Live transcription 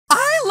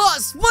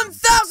just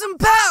 1,000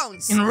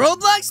 pounds in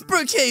Roblox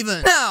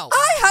Brookhaven. Now,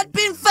 I had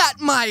been fat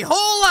my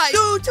whole life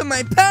due to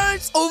my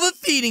parents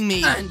overfeeding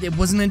me. And it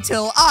wasn't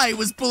until I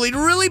was bullied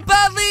really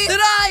badly that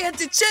I had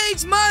to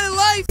change my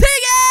life.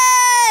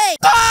 Piggy!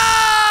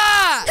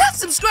 Ah! Hit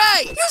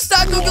subscribe! Use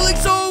that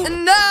Calixo!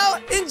 And now,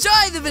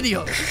 enjoy the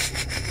video.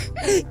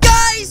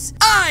 Guys,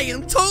 I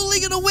am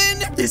totally gonna win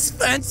this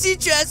fancy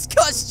dress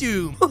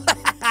costume.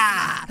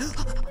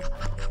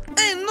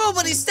 Ain't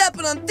nobody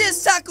stepping on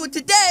this taco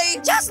today.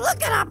 Just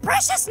look at our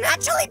precious,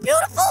 naturally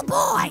beautiful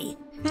boy.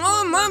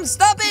 Oh, Mom,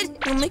 stop it.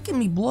 You're making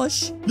me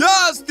blush.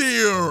 Yes,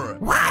 dear.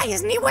 Why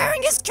isn't he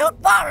wearing his cute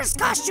walrus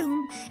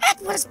costume?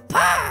 It was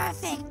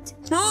perfect.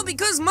 Oh,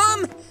 because,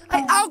 Mom,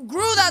 I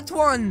outgrew that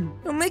one.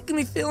 You're making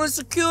me feel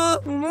insecure.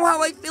 You know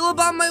how I feel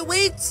about my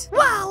weight?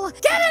 Well,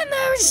 get in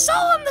there and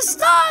show him the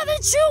star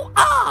that you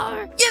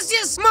are.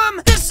 Yes, Mom.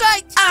 This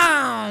right.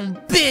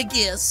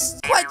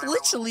 Biggest. Quite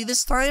literally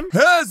this time.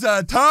 Here's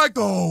a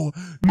taco,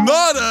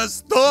 not a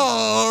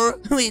star.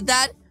 Wait,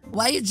 Dad.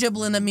 Why are you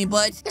dribbling at me,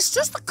 bud? It's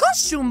just a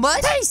costume,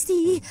 bud.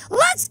 Tasty.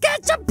 Let's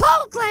get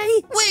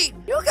Chipotle. Wait,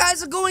 you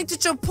guys are going to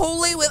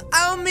Chipotle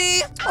without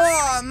me?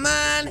 Oh,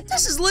 man.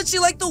 This is literally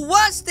like the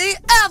worst day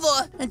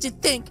ever. And to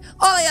think,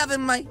 all I have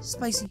in my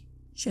spicy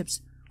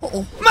chips.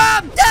 Uh-oh.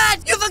 Mom!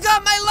 Dad! You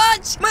forgot my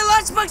lunch! My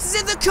lunchbox is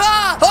in the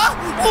car! Huh?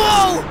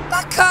 Whoa!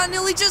 That car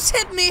nearly just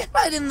hit me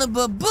right in the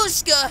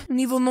babushka. And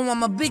even though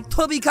I'm a big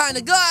tubby kind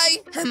of guy,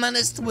 I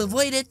managed to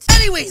avoid it.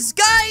 Anyways,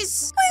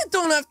 guys, we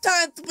don't have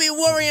time to be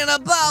worrying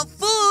about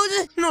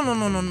food. No.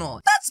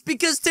 That's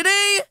because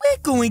today,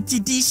 we're going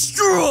to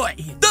destroy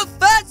the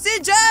fancy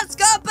dress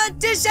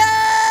competition!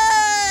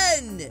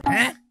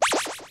 Huh?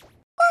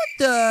 What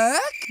the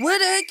heck? Where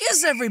the heck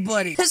is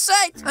everybody? That's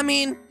right. I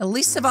mean, at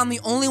least if I'm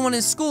the only one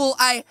in school,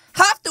 I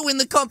have to win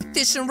the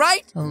competition,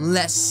 right?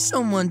 Unless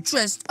someone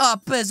dressed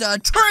up as a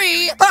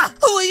tree. Ah,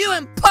 who are you,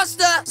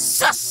 imposter?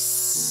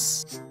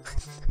 Sus!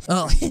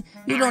 Oh,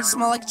 you don't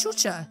smell like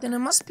chucha. Then it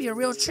must be a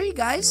real tree,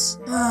 guys.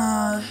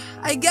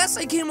 I guess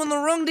I came on the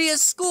wrong day at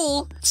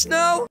school, which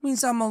now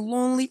means I'm a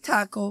lonely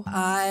taco.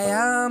 I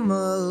am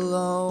a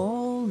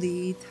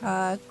lonely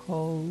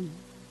taco.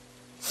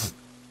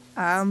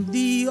 I'm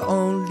the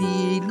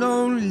only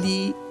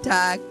lonely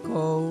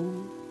taco.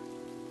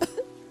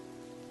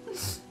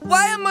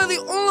 Why am I the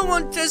only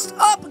one dressed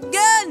up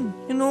again?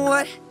 You know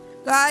what,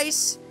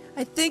 guys?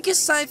 I think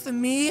it's time for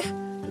me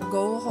to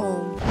go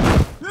home.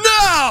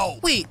 No!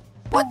 Wait,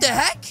 what the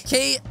heck?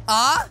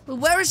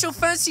 Where is your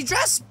fancy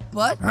dress,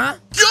 bud? Huh?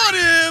 Got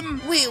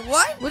him! Wait,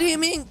 what? What do you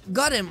mean,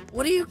 got him?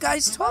 What are you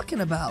guys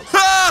talking about?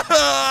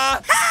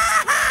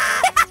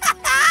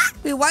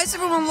 Wait, why is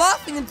everyone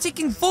laughing and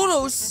taking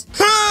photos?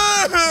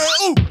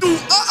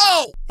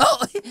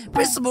 Oh,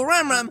 Principal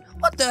Ram,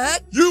 what the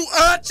heck? You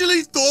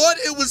actually thought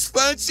it was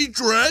fancy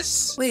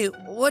dress? Wait,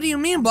 what do you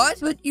mean,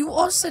 bud? But you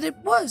all said it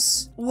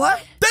was.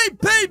 What? They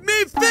paid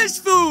me fish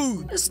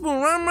food!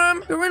 Principal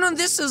Ram, you're in on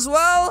this as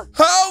well?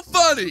 How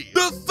funny!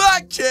 The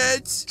fat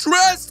kids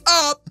dressed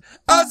up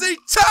as a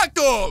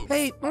taco!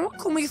 Hey, don't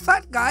call me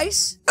fat,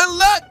 guys. And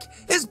look!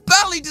 His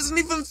belly doesn't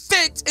even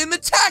fit in the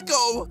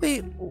taco!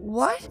 Wait,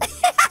 what?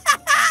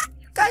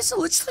 You guys are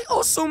literally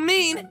all so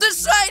mean.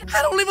 That's right,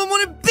 I don't even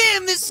want to be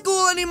in this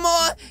school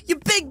anymore, you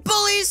big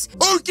bullies!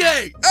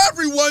 Okay,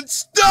 everyone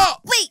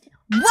stop! Wait,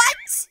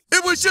 what?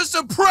 It was just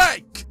a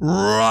prank!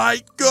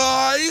 Right,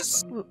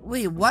 guys?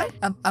 Wait, what?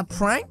 A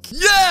prank?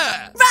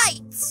 Yeah!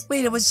 Right!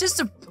 Wait, it was just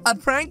a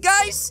prank,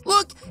 guys?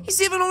 Look,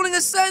 he's even holding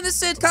a sign that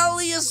said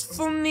Calixo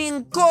funny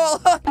and cool.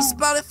 He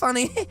spelled it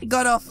funny. He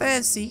got all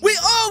fancy. We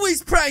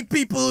always prank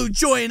people who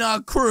join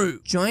our crew.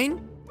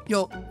 Join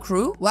your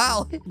crew?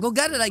 Wow. Go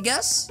get it, I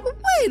guess. But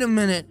wait a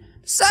minute.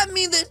 Does that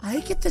mean that I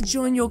get to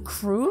join your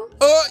crew?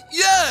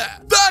 Yeah!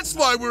 That's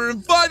why we're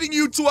inviting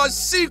you to our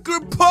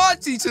secret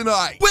party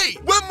tonight! Wait,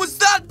 when was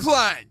that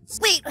planned?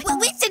 Wait,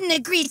 we didn't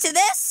agree to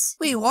this.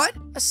 Wait, what?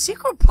 A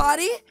secret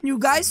party? You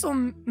guys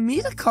want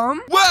me to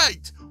come?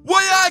 Wait!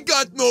 Why I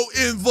got no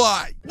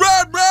invite?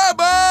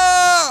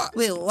 Rama!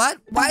 Wait, what?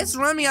 Why is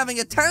Remy having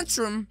a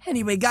tantrum?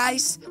 Anyway,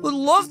 guys, would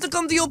love to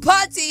come to your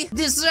party.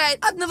 This is right.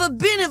 I've never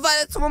been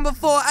invited to one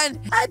before, and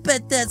I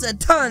bet there's a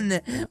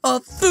ton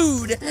of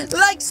food,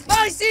 like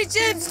spicy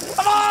chips.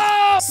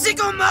 Oh,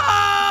 sicko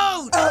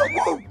mode!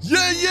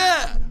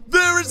 Yeah!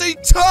 There is a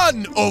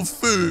ton of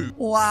food!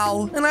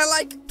 Wow, and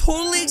I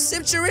totally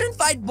accept your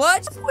invite,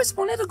 bud. I've always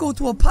wanted to go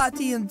to a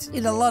party and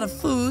eat a lot of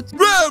food.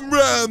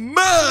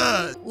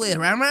 Man! Wait,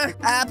 Rama?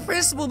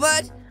 Principal,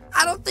 bud,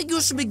 I don't think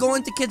you should be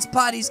going to kids'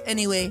 parties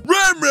anyway.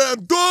 Ram,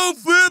 go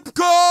flip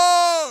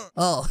car!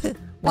 Oh,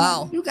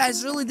 wow. You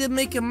guys really did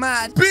make him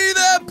mad. Be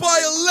there by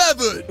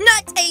 11!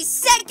 Not a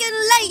second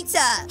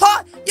later!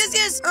 Huh?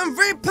 Yes, I'm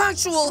very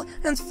punctual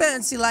and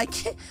fancy,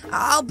 like,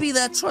 I'll be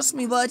there, trust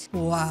me, bud.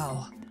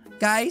 Wow.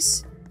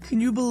 Guys, can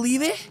you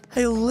believe it?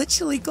 I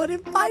literally got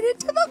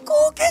invited to the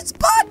cool kids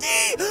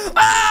party!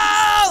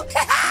 Oh!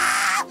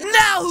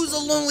 Now who's a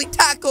lonely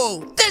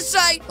taco? This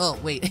side! Oh,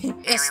 wait,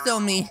 it's still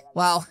me.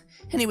 Wow.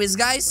 Anyways,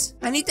 guys,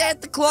 I need to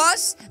hit the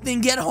class,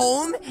 then get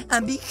home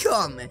and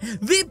become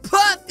the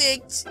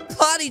perfect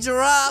potty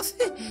giraffe.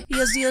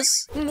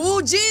 Yes.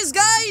 Oh, jeez,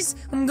 guys.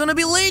 I'm gonna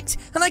be late,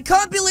 and I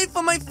can't be late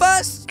for my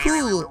first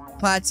pool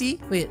party.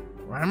 Wait.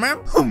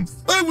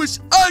 I wish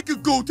I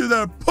could go to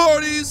their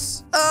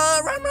parties.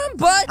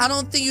 But I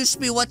don't think you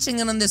should be watching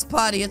it on this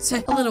party. It's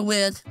a little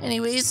weird.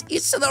 Anyways,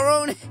 each to their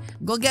own.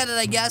 Go get it,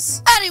 I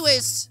guess.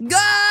 Anyways,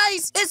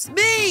 guys, it's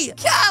me,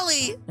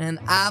 Callie, and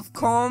I've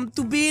come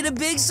to be the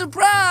big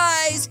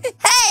surprise.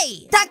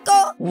 Hey,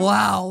 taco.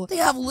 Wow, they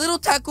have little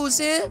tacos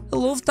here. I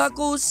love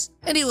tacos.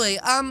 Anyway,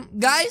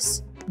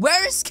 guys,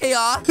 where is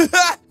KR?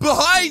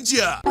 Behind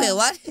you. Wait,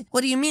 what?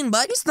 What do you mean,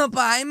 bud? He's not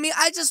behind me.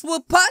 I just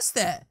walked past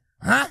there.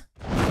 Huh?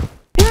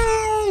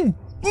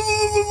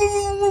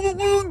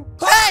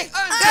 Hey,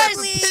 guys,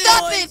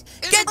 stop it!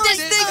 Get this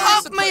thing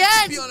off my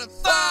head!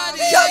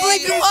 Can't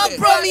believe you up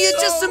me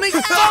just to make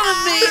fun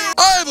of me!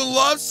 I haven't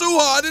laughed so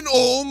hard in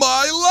all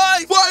my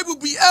life! Why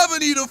would we ever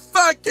need a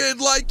fat kid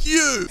like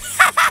you?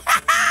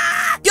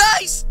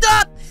 Guys,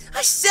 stop!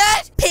 I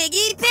said...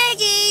 Piggy.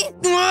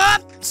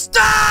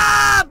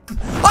 Stop!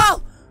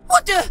 Oh,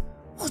 what the...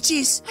 Oh,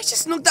 jeez, I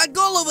just knocked that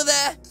girl over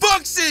there.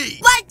 Foxy!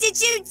 What did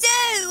you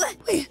do?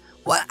 Wait,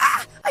 what?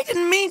 I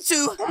didn't mean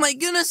to. Oh, my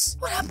goodness.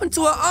 What happened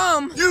to her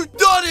arm? You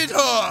dotted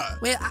her!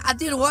 Wait, I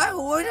did what?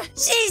 What?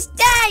 She's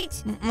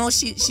dead! No,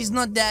 she's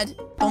not dead.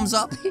 Thumbs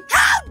up.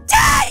 How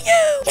dare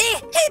you! He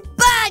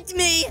burned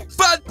me!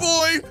 Fat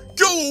boy,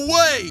 go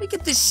away!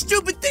 Get this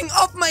stupid thing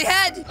off my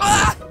head!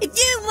 If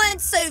you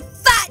weren't so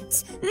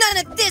fat,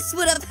 none of this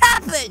would have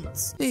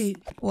happened! Wait,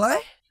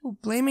 what? You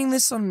blaming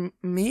this on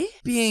me?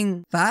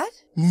 Being fat?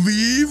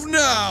 Leave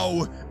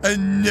now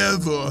and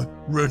never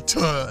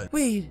return.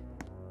 Wait,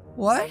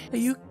 what? Are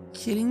you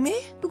kidding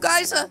me? You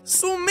guys are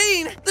so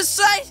mean.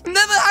 Decide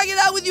never hanging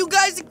out with you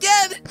guys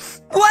again.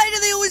 Why do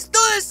they always do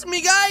this to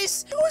me,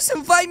 guys? They always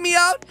invite me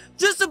out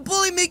just to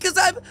bully me because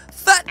I'm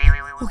fat.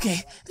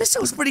 Okay, this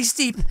was pretty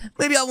steep.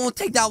 Maybe I won't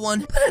take that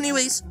one. But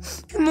anyways,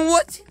 you know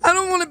what? I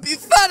don't want to be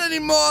fat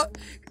anymore.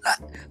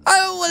 I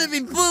don't want to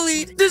be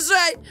bullied. That's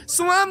right.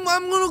 So I'm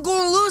gonna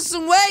go and lose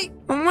some weight.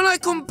 And when I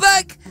come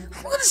back,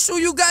 I'm gonna show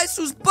you guys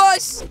who's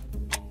boss.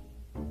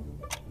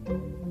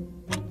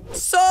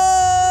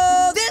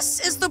 So, this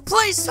is the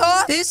place,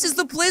 huh? This is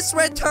the place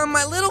where I turn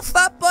my little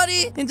fat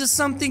buddy into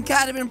something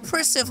kind of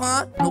impressive,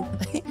 huh? Nope,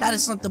 that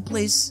is not the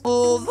place.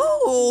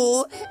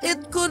 Although,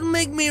 it could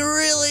make me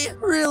really,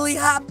 really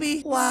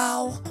happy.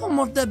 Wow, home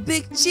of the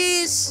big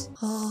cheese.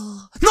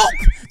 Oh. Nope!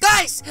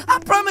 Guys, I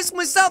promised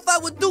myself I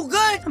would do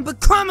good and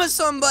become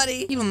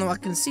somebody. Even though I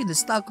can see the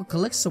stock of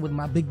Calixo with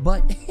my big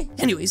butt.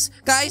 Anyways,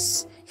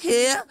 guys,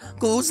 here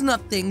goes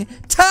nothing.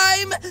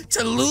 Time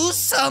to lose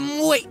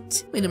some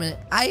weight. Wait a minute.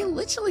 I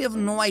literally have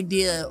no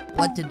idea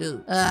what to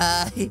do.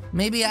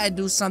 Maybe I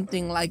do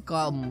something like,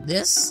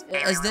 this?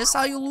 Is this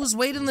how you lose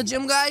weight in the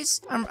gym,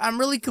 guys? I'm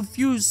really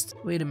confused.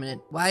 Wait a minute.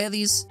 Why are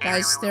these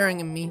guys staring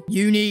at me?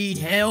 You need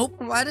help?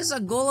 Why does a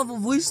girl have a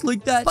voice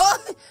like that?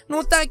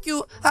 No, thank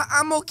you.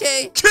 I'm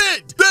okay.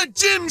 Kid, they're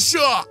gym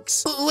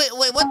sharks!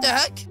 Wait, what the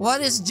heck?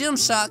 What is gym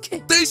shark?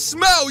 They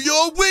smell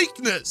your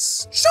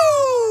weakness!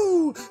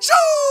 Shoo!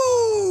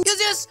 Shoo!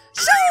 Yes,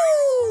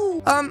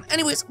 shoo!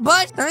 Anyways,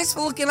 bud, thanks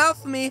for looking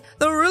out for me.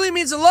 That really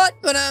means a lot.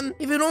 But,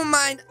 if you don't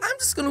mind, I'm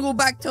just gonna go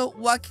back to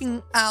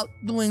working out,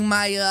 doing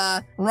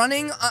my,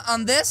 running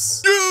on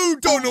this. You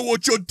don't know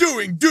what you're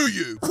doing, do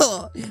you?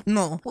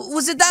 No.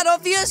 Was it that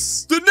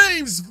obvious? The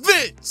name's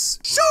Vince!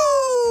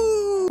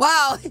 Shoo!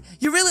 Wow,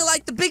 you really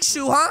like the big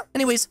shoe, huh?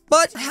 Anyways,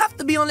 but I have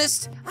to be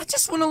honest, I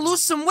just want to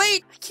lose some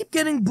weight. I keep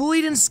getting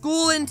bullied in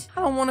school and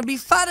I don't want to be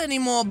fat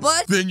anymore,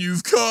 but... Then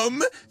you've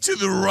come to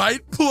the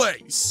right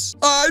place.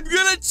 I'm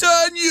gonna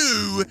turn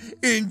you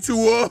into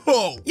a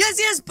hoe.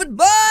 Yes, but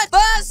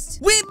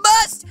first, we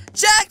must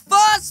check for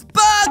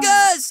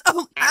burgers.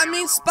 Oh, I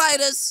mean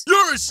spiders.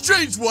 You're a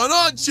strange one,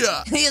 aren't you?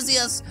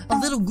 Yes, a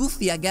little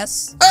goofy, I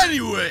guess.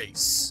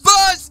 Anyways,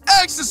 first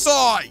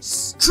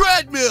exercise.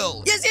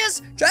 Treadmill.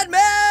 Yes, treadmill.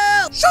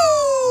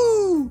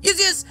 Shoo!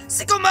 Yes,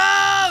 sicko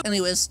mode.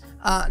 Anyways,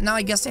 now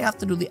I guess I have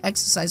to do the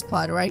exercise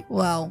part, right?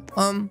 Well,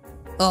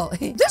 oh,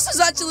 this is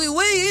actually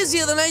way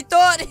easier than I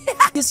thought.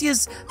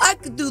 Yes, I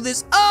could do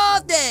this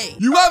all day.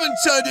 You haven't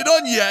turned it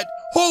on yet.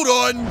 Hold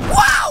on.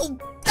 Wow!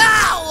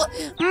 Ow!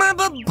 My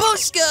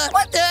babushka!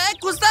 What the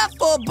heck was that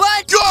for,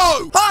 bud?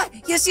 Go!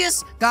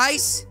 Yes,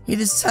 guys. It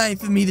is time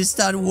for me to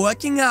start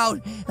working out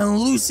and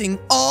losing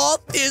all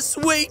this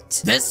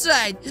weight. That's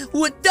right.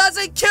 What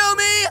doesn't kill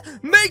me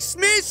makes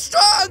me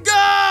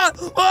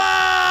stronger!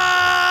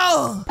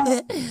 Wow!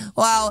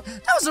 Wow,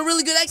 that was a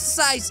really good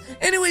exercise.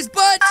 Anyways,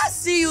 bud, I'll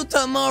see you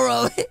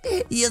tomorrow.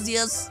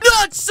 Yes.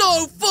 Not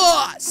so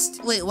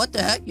fast! Wait, what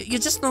the heck? You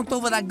just knocked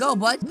over that girl,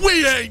 bud.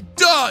 We ain't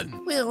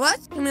done! Wait, what?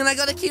 You mean I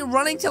gotta keep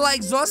running till I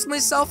exhaust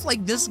myself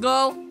like this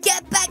girl?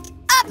 Get back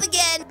up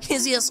again!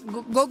 Yes,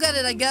 go get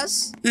it, I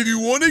guess. If you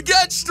want to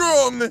get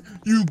strong,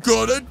 you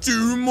gotta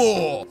do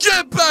more.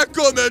 Get back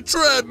on the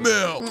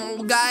treadmill.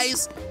 Oh,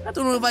 guys, I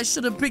don't know if I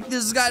should have picked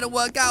this guy to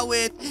work out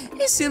with.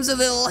 He seems a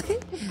little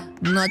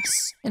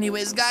nuts.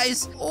 Anyways,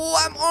 guys,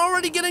 I'm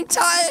already getting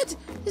tired.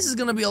 This is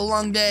gonna be a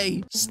long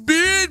day.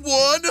 Speed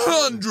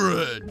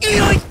 100.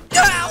 Yoink!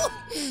 Ow!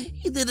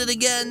 He did it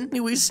again.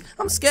 Anyways,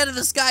 I'm scared of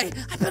this guy.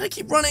 I better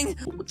keep running.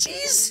 Oh,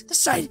 jeez.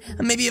 That's right.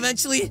 And maybe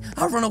eventually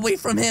I'll run away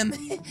from him.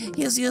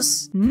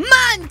 Yes.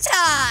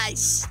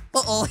 Montage!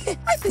 Uh-oh.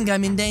 I think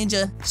I'm in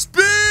danger.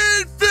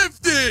 Speed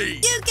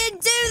 50. You can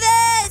do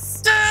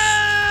this!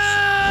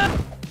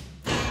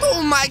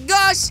 Oh my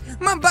gosh!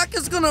 My back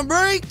is gonna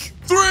break!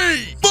 3,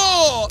 4.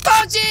 Oh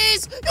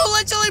jeez! You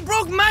literally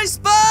broke my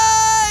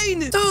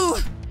spine! 2,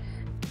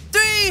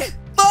 3,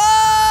 4!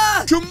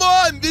 Come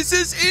on, this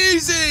is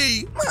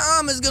easy. My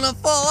arm is gonna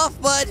fall off,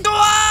 bud.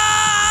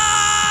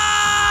 Ah!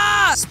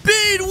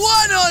 Speed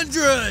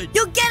 100!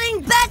 You're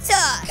getting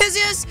better!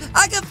 Yes,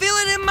 I can feel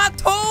it in my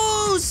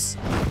toes!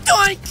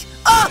 Doink!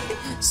 Oh!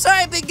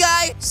 Sorry, big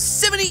guy.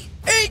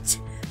 78,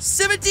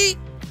 79.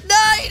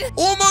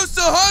 Almost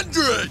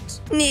 100.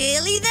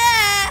 Nearly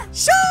there!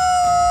 Shoo!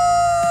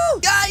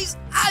 Guys,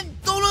 I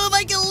don't know if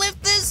I can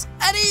lift this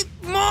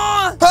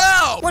anymore.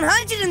 How?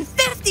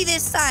 150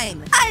 this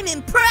time! I'm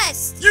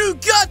impressed! You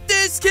got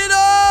this,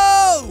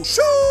 kiddo!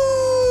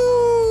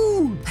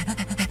 Shoo!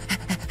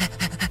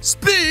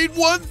 Speed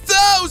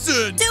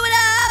 1000.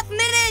 2.5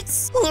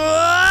 minutes!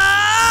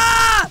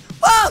 Ah!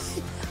 Oh!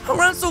 I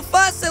ran so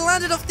fast I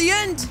landed off the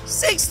end.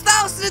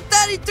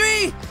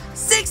 6,033!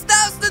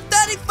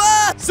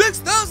 6,034!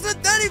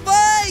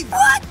 6,035!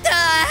 What the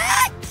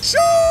heck?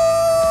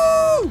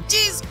 Shoo!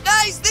 Jeez,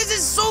 guys, this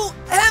is so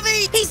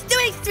heavy! He's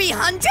doing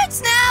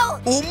 300s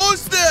now?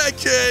 Almost there,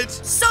 kid.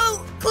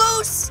 So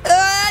close!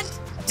 And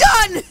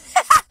done!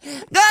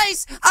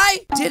 Guys,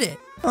 I did it.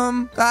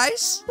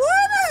 Guys?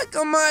 Why the heck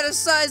am I the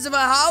size of a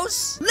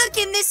house? Look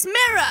in this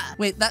mirror!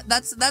 Wait,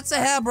 that's a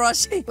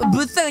hairbrush.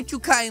 But thank you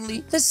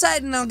kindly.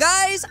 Decided now,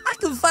 guys, I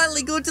can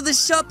finally go to the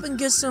shop and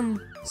get some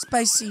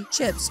spicy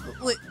chips.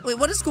 Wait,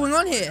 what is going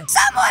on here?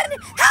 Someone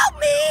help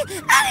me!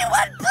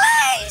 Anyone,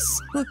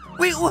 please!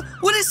 Wait,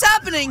 what is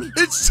happening?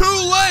 It's too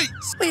late.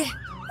 Wait,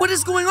 what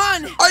is going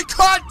on? I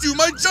can't do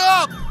my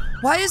job.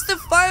 Why is the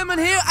fireman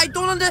here? I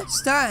don't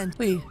understand.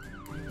 Wait,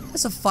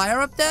 there's a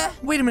fire up there?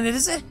 Wait a minute,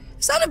 is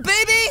that a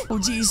baby? Oh,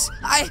 jeez.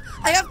 I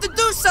have to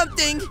do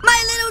something.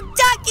 My little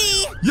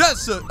ducky!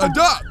 Yes, a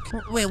duck.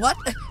 Wait, what?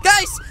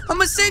 Guys, I'm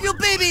gonna save your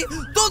baby.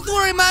 Don't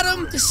worry,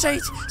 madam. That's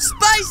right.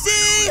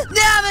 Spicy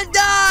never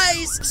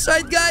dies. That's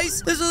right,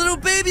 guys. There's a little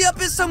baby up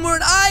here somewhere,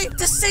 and I have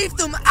to save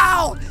them.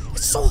 Ow!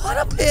 It's so hot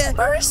up here.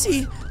 Where is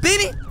he?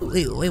 Baby?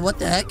 Wait, what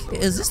the heck?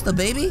 Is this the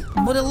baby?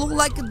 Would it look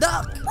like a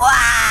duck?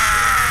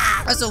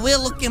 Wah! That's a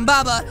weird-looking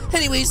baba.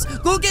 Anyways,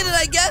 go get it,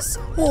 I guess.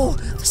 Oh,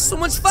 there's so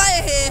much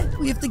fire here.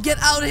 We have to get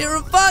out of here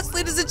fast,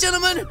 ladies and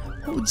gentlemen.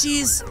 Oh,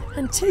 jeez.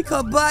 And take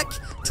her back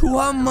to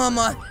her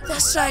mama.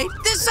 That's right.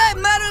 This right,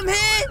 madam,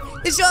 here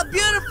is your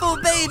beautiful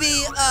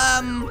baby,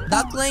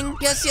 duckling.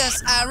 Yes.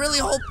 I really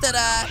hope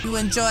that, you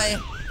enjoy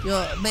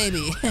your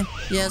baby.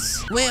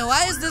 Yes. Wait,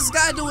 why is this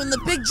guy doing the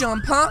big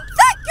jump, huh?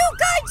 Thank you,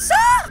 kind sir!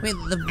 Wait,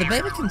 the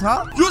baby can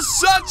talk? You're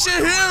such a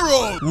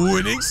hero.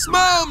 Winning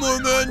smile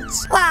moment.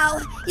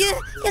 Wow,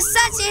 you're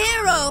such a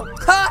hero!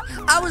 Huh?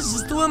 I was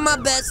just doing my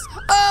best.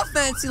 Oh,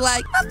 fancy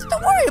like. Nothing to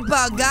worry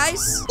about,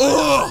 guys.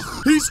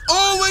 Ugh, he's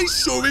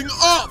always showing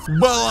off.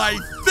 Well, I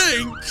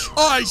think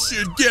I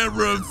should get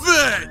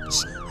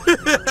revenge.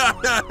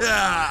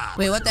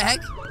 Wait, what the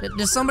heck?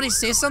 Did somebody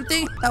say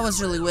something? That was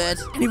really weird.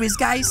 Anyways,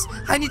 guys,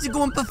 I need to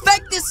go and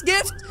perfect this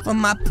gift for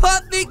my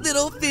perfect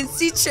little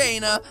fancy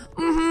trainer.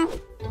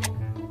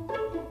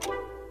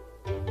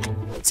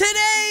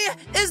 Today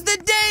is the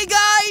day,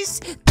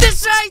 guys.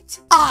 That's right.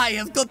 I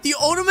have got the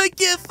ultimate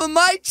gift for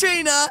my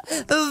trainer,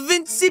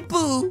 Vincey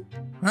Pooh.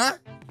 Huh?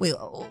 Wait,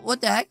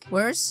 what the heck?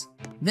 Where's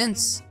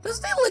Vince?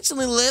 Does he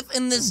literally live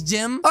in this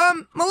gym?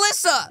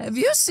 Melissa, have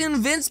you seen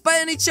Vince by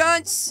any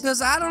chance?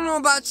 Because I don't know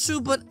about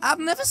you, but I've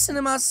never seen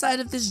him outside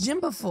of this gym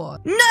before.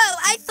 No,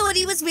 I thought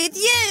he was with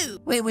you!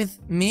 Wait, with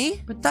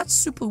me? But that's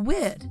super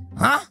weird.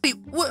 Huh? Wait,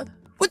 what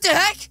the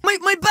heck?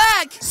 My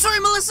bag! Sorry,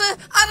 Melissa,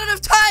 I don't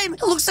have time!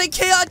 It looks like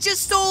KR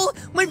just stole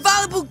my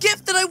valuable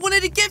gift that I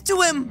wanted to give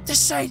to him!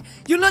 That's right,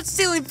 you're not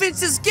stealing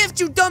Vince's gift,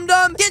 you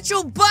dum-dum! Get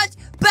your butt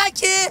back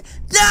here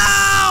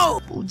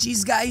now! Oh,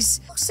 jeez, guys.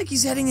 Looks like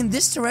he's heading in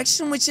this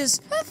direction, which is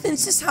where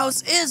Vince's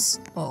house is.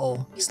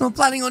 Uh-oh. He's not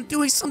planning on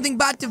doing something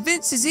bad to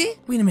Vince, is he?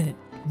 Wait a minute.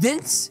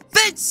 Vince?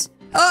 Vince!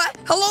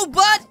 Hello,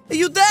 bud? Are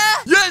you there?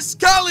 Yes,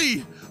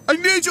 Callie! I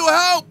need your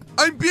help!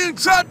 I'm being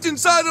trapped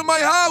inside of my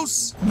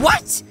house!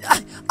 What?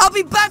 I'll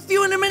be back for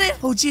you in a minute.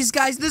 Oh, jeez,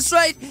 guys, that's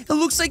right. It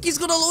looks like he's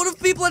got a load of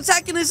people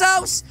attacking his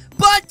house.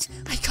 but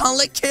I can't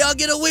let KR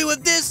get away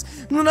with this.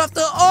 Not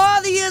after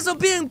all the years of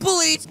being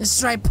bullied.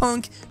 That's right,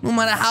 punk. No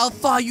matter how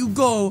far you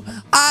go,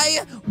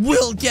 I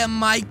will get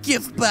my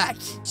gift back.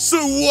 So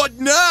what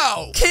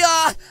now?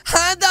 KR,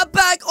 hand that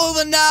bag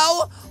over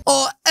now,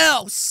 or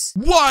else.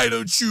 Why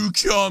don't you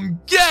come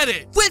get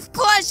it? With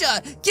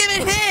pleasure. Give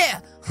it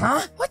here.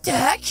 Huh? What the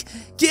heck?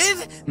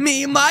 Give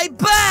me my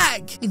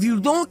bag. If you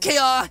don't,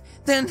 KR,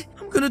 then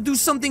I'm gonna do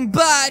something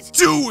bad.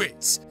 Do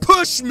it.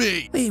 Push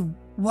me. Wait,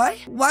 what?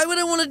 Why would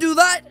I want to do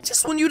that? I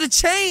just want you to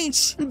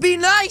change and be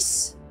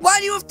nice. Why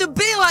do you have to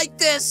be like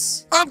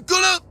this? I'm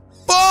gonna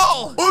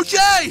fall.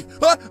 Okay,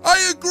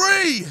 I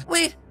agree.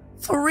 Wait,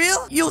 for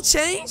real? You'll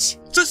change?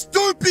 Just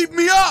don't beat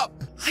me up.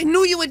 I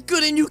knew you had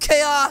good in you,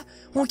 KR.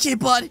 Okay,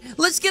 bud,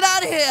 let's get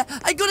out of here.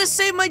 I gotta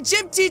save my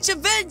gym teacher,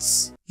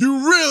 Vince. You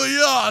really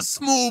are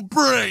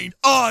small-brained,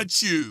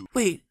 aren't you?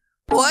 Wait,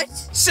 what?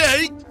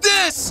 Take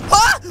this.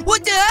 Huh?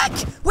 What the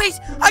heck? Wait,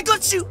 I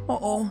got you.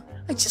 Uh-oh.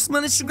 I just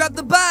managed to grab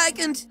the bag,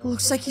 and it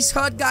looks like he's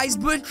hurt, guys,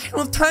 but I don't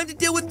have time to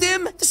deal with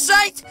him. That's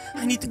right.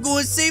 I need to go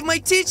and save my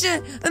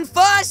teacher, and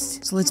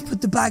fast. So let's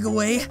put the bag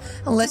away,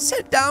 and let's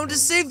head down to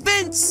save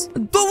Vince.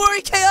 And don't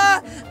worry,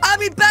 KR. I'll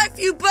be back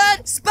for you,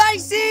 bud.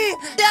 Spicy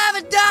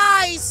never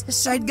dies.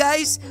 That's right,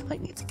 guys. I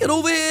need to get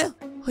over here.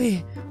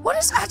 Wait, what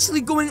is actually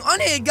going on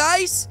here,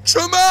 guys?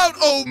 Come out,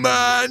 old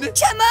man.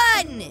 Come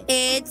on!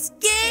 It's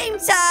game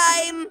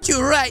time!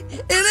 You're right.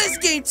 It is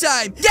game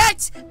time.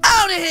 Get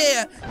out of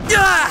here.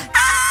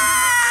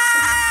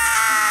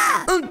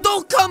 And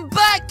don't come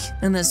back.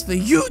 And as for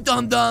you,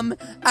 dum-dum,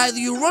 either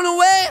you run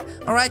away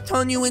or I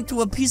turn you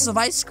into a piece of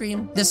ice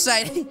cream.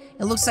 Decide.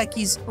 It looks like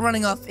he's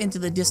running off into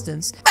the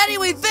distance.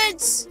 Anyway,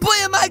 Vince, boy,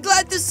 am I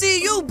glad to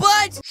see you,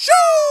 bud.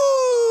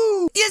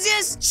 Shoo!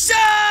 Yes,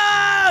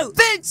 shoo!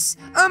 Vince,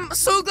 I'm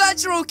so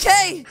glad you're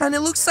okay. And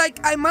it looks like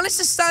I managed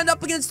to stand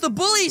up against the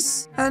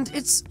bullies. And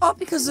it's all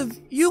because of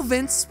you,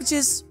 Vince, which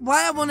is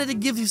why I wanted to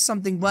give you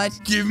something, bud.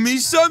 Give me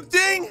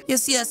something?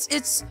 Yes,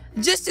 it's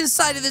just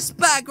inside of this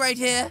bag right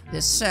here.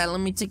 Yes, let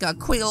me take a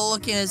quick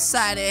look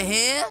inside of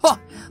here. Oh,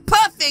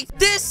 perfect.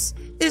 This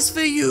is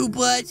for you,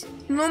 bud.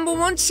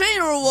 #1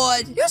 trainer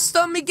award. You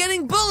stopped me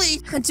getting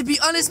bullied. And to be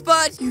honest,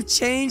 bud, you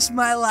changed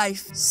my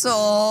life.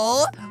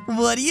 So,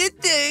 what do you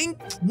think?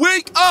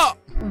 Wake up!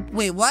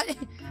 Wait, what?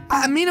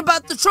 I mean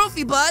about the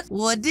trophy, bud.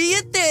 What do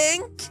you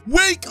think?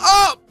 Wake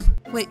up!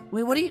 Wait,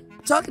 what are you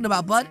talking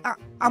about, bud?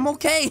 I'm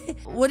okay.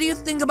 What do you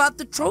think about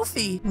the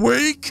trophy?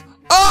 Wake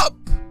up!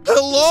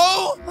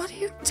 Hello? What are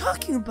you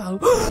talking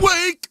about?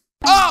 Wake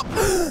up!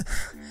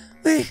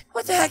 Wait,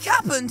 what the heck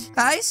happened?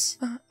 Guys?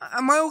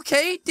 Am I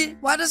okay?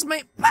 Why does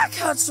my back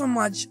hurt so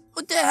much?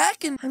 What the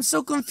heck? And I'm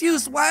so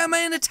confused. Why am I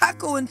in a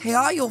taco? And hey,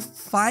 are you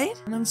fine?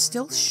 And I'm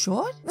still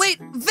short? Wait,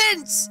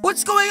 Vince!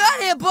 What's going on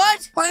here, bud?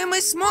 Why am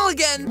I small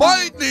again?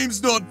 My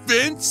name's not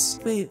Vince.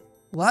 Wait,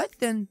 what?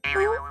 Then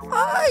who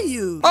are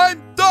you?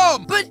 I'm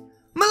dumb. But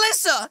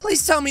Melissa,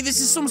 please tell me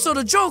this is some sort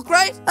of joke,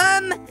 right?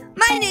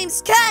 My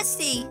name's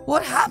Kirsty.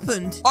 What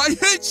happened? I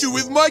hit you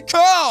with my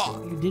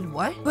car. You did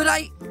what? But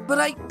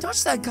I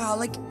touched that car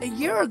like a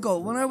year ago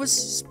when I was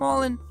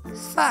small and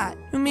fat.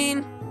 You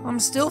mean I'm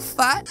still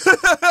fat?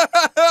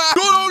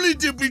 Not only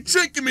did we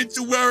trick him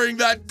into wearing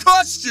that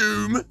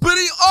costume, but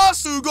he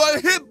also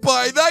got hit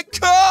by that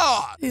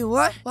car. Hey,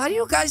 what? Why do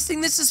you guys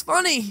think this is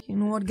funny? You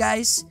know what,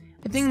 guys?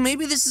 I think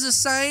maybe this is a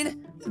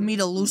sign for me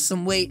to lose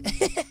some weight.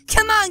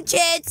 Come on,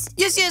 kids.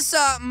 Yes,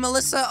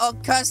 Melissa or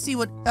Kirsty,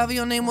 whatever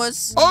your name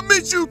was. I'll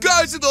meet you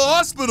guys at the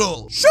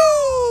hospital.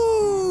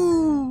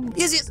 Shoo!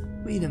 Yes.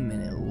 Wait a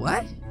minute,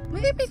 what?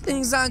 Maybe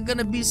things aren't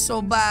gonna be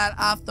so bad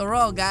after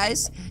all,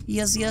 guys.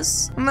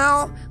 Yes.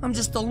 Now, I'm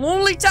just a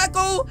lonely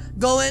taco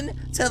going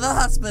to the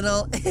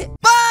hospital.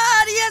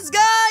 But yes,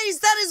 guys,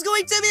 that is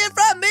going to be it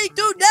from me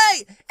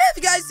today. If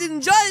you guys did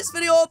enjoy this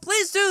video,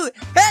 please do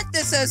hit the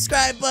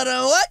subscribe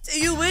button. What are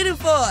you waiting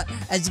for?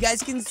 As you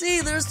guys can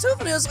see, there's 2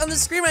 videos on the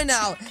screen right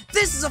now.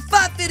 This is a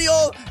fat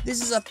video.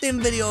 This is a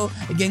thin video.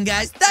 Again,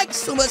 guys, thanks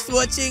so much for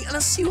watching, and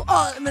I'll see you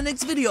all in the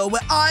next video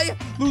where I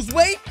lose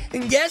weight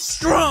and get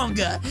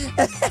stronger.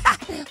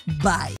 Bye.